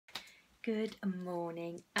Good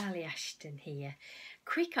morning, Ali Ashton here.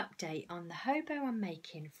 Quick update on the hobo I'm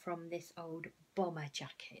making from this old bomber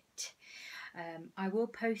jacket. I will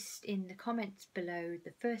post in the comments below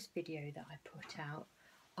the first video that I put out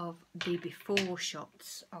of the before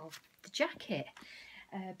shots of the jacket.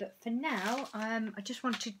 But for now, I just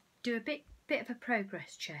want to do a bit of a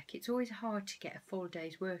progress check. It's always hard to get a full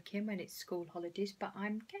day's work in when it's school holidays, but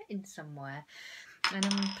I'm getting somewhere and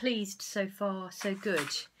I'm pleased so far, so good.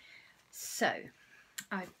 So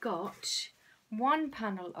I've got one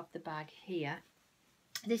panel of the bag here.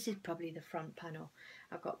 This is probably the front panel.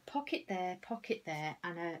 I've got pocket there,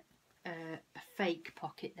 and a fake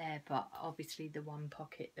pocket there, but obviously the one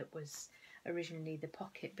pocket that was originally the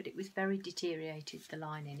pocket, but it was very deteriorated, the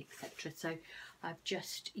lining, etc. So I've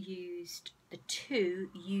just used the two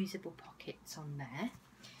usable pockets on there.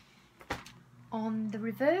 On the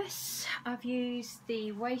reverse, I've used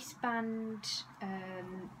the waistband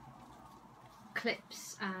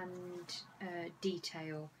clips and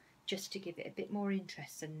detail just to give it a bit more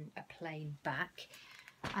interest than a plain back.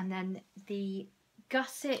 And then the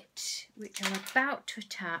gusset, which I'm about to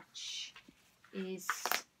attach, is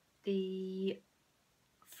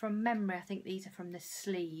from memory, I think these are from the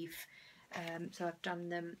sleeve. So I've done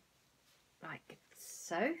them like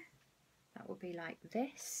so. That will be like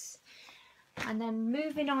this. And then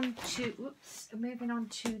moving on to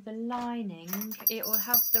the lining, it will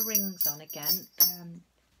have the rings on again.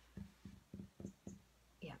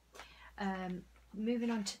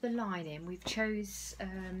 Moving on to the lining, we've chose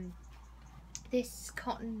this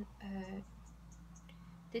cotton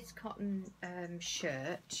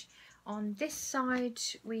shirt. On this side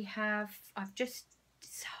we have, I've just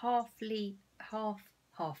halfly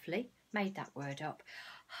made that word up.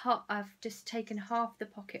 I've just taken half the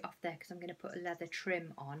pocket off there because I'm going to put a leather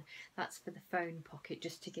trim on. That's for the phone pocket,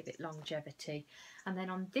 just to give it longevity. And then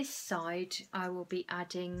on this side I will be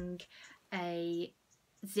adding a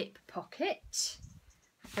zip pocket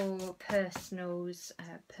for personals,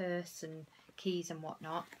 purse and keys and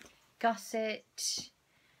whatnot. Gusset.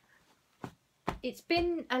 It's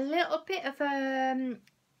been a little bit of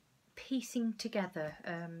piecing together.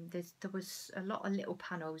 There was a lot of little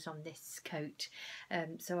panels on this coat,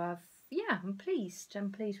 so I'm pleased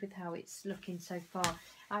with how it's looking so far.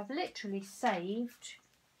 I've literally saved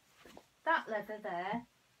that leather there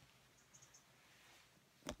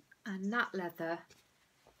and that leather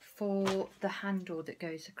for the handle that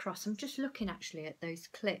goes across. I'm just looking actually at those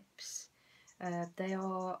clips. They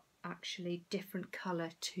are actually different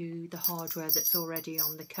colour to the hardware that's already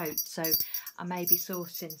on the coat, so I may be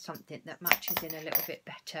sourcing something that matches in a little bit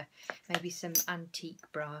better, maybe some antique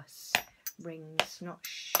brass rings, not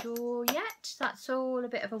sure yet. That's all a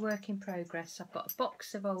bit of a work in progress. I've got a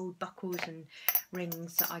box of old buckles and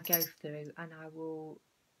rings that I go through, and I will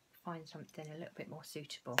find something a little bit more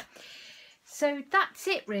suitable. So that's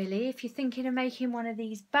it really. If you're thinking of making one of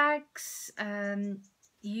these bags,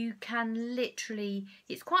 you can literally,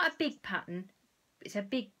 it's quite a big pattern, it's a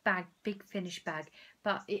big bag, big finished bag,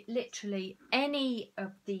 but it literally, any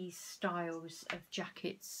of these styles of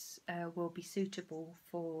jackets will be suitable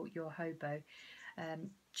for your hobo.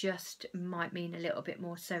 Just might mean a little bit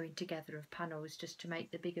more sewing together of panels just to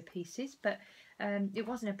make the bigger pieces, but it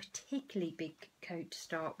wasn't a particularly big coat to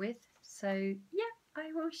start with. So yeah,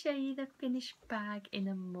 I will show you the finished bag in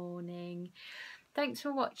the morning. Thanks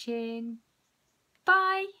for watching.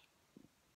 Bye.